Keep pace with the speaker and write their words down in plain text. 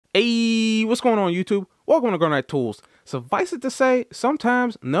what's going on YouTube? Welcome to Garnett-Tools. Suffice it to say,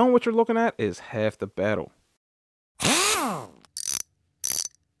 sometimes knowing what you're looking at is half the battle.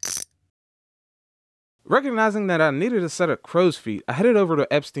 Recognizing that I needed a set of crow's feet, I headed over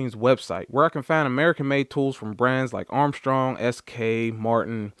to Epstein's website where I can find American-made tools from brands like Armstrong, SK,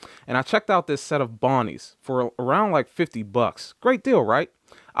 Martin, and I checked out this set of Bonnies for around like 50 bucks. Great deal, right?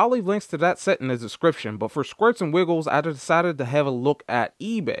 I'll leave links to that set in the description, but for squirts and wiggles, I decided to have a look at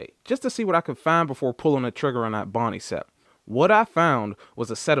eBay just to see what I could find before pulling the trigger on that Bonney set. What I found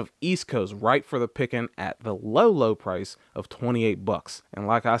was a set of Eascos right for the picking at the low price of 28 bucks. And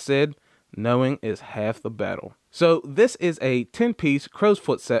like I said, knowing is half the battle. So this is a 10-piece crow's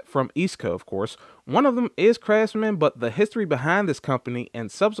foot set from Easco, of course. One of them is Craftsman, but the history behind this company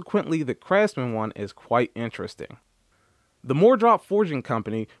and subsequently the Craftsman one is quite interesting. The Moordrop Forging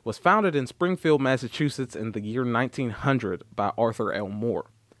Company was founded in Springfield, Massachusetts in the year 1900 by Arthur L.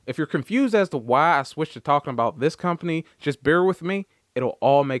 Moore. If you're confused as to why I switched to talking about this company, just bear with me, it'll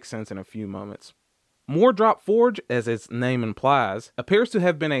all make sense in a few moments. Moordrop Forge, as its name implies, appears to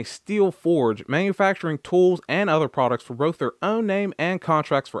have been a steel forge manufacturing tools and other products for both their own name and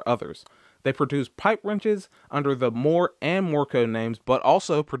contracts for others. They produced pipe wrenches under the Moore and Moorco names, but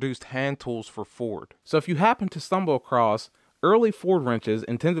also produced hand tools for Ford. So if you happen to stumble across early Ford wrenches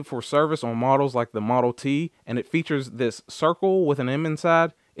intended for service on models like the Model T, and it features this circle with an M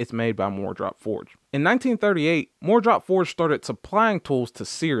inside, it's made by Moordrop Forge. In 1938, Moordrop Forge started supplying tools to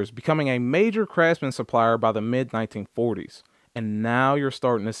Sears, becoming a major Craftsman supplier by the mid-1940s. And now you're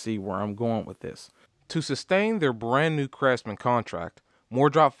starting to see where I'm going with this. To sustain their brand new Craftsman contract,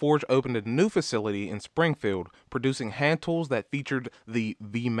 Moordrop Forge opened a new facility in Springfield, producing hand tools that featured the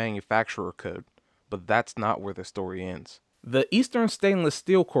V Manufacturer code. But that's not where the story ends. The Eastern Stainless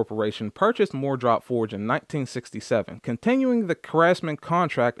Steel Corporation purchased Moordrop Forge in 1967, continuing the Craftsman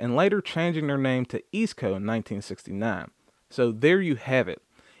contract and later changing their name to Easco in 1969. So there you have it.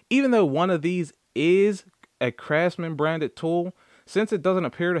 Even though one of these is a Craftsman branded tool, since it doesn't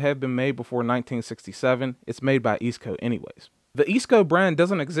appear to have been made before 1967, it's made by Easco anyways. The Easco brand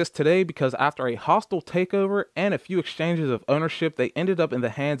doesn't exist today because after a hostile takeover and a few exchanges of ownership, they ended up in the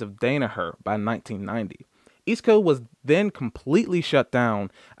hands of Danaher by 1990. Easco was then completely shut down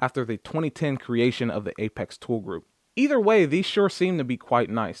after the 2010 creation of the Apex Tool Group. Either way, these sure seem to be quite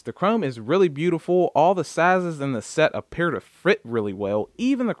nice. The chrome is really beautiful, all the sizes in the set appear to fit really well,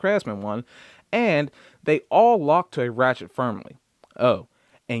 even the Craftsman one, and they all lock to a ratchet firmly. Oh,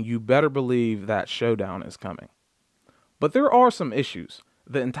 and you better believe that showdown is coming. But there are some issues.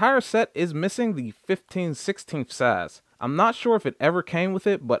 The entire set is missing the 15/16 size. I'm not sure if it ever came with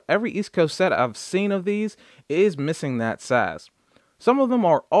it, but every Easco set I've seen of these is missing that size. Some of them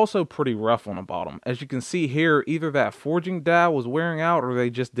are also pretty rough on the bottom. As you can see here, either that forging dial was wearing out or they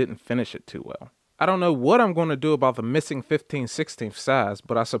just didn't finish it too well. I don't know what I'm going to do about the missing 15/16 size,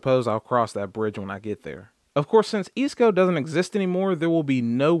 but I suppose I'll cross that bridge when I get there. Of course, since Easco doesn't exist anymore, there will be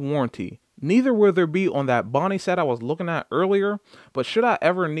no warranty. Neither will there be on that Bonney set I was looking at earlier, but should I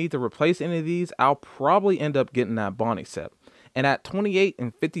ever need to replace any of these, I'll probably end up getting that Bonney set. And at 28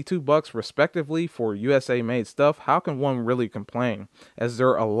 and 52 bucks respectively for USA made stuff, how can one really complain, as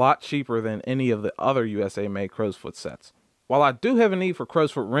they're a lot cheaper than any of the other USA made crow's foot sets. While I do have a need for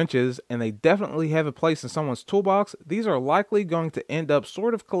crow's foot wrenches, and they definitely have a place in someone's toolbox, these are likely going to end up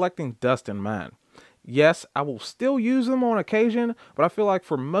sort of collecting dust in mine. Yes, I will still use them on occasion, but I feel like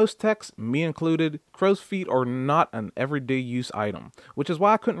for most techs, me included, crow's feet are not an everyday use item, which is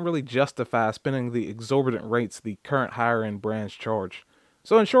why I couldn't really justify spending the exorbitant rates the current higher end brands charge.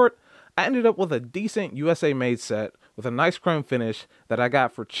 So in short, I ended up with a decent USA made set with a nice chrome finish that I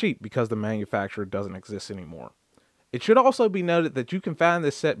got for cheap because the manufacturer doesn't exist anymore. It should also be noted that you can find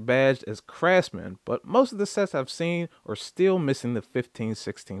this set badged as Craftsman, but most of the sets I've seen are still missing the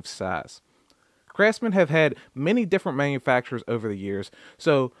 15/16 size. Craftsman have had many different manufacturers over the years,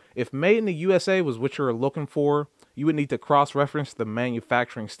 so if made in the USA was what you're looking for, you would need to cross-reference the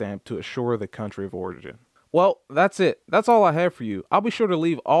manufacturing stamp to assure the country of origin. Well, that's it. That's all I have for you. I'll be sure to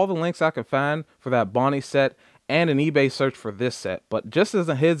leave all the links I can find for that Bonney set and an eBay search for this set, but just as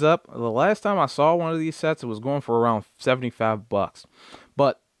a heads up, the last time I saw one of these sets, it was going for around 75 bucks.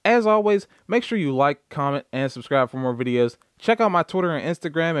 But as always, make sure you like, comment, and subscribe for more videos. Check out my Twitter and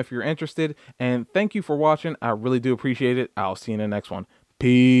Instagram if you're interested, and thank you for watching. I really do appreciate it. I'll see you in the next one.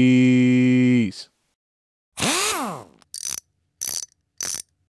 Peace.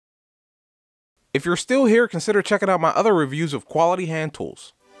 If you're still here, consider checking out my other reviews of quality hand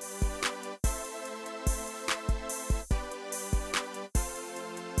tools.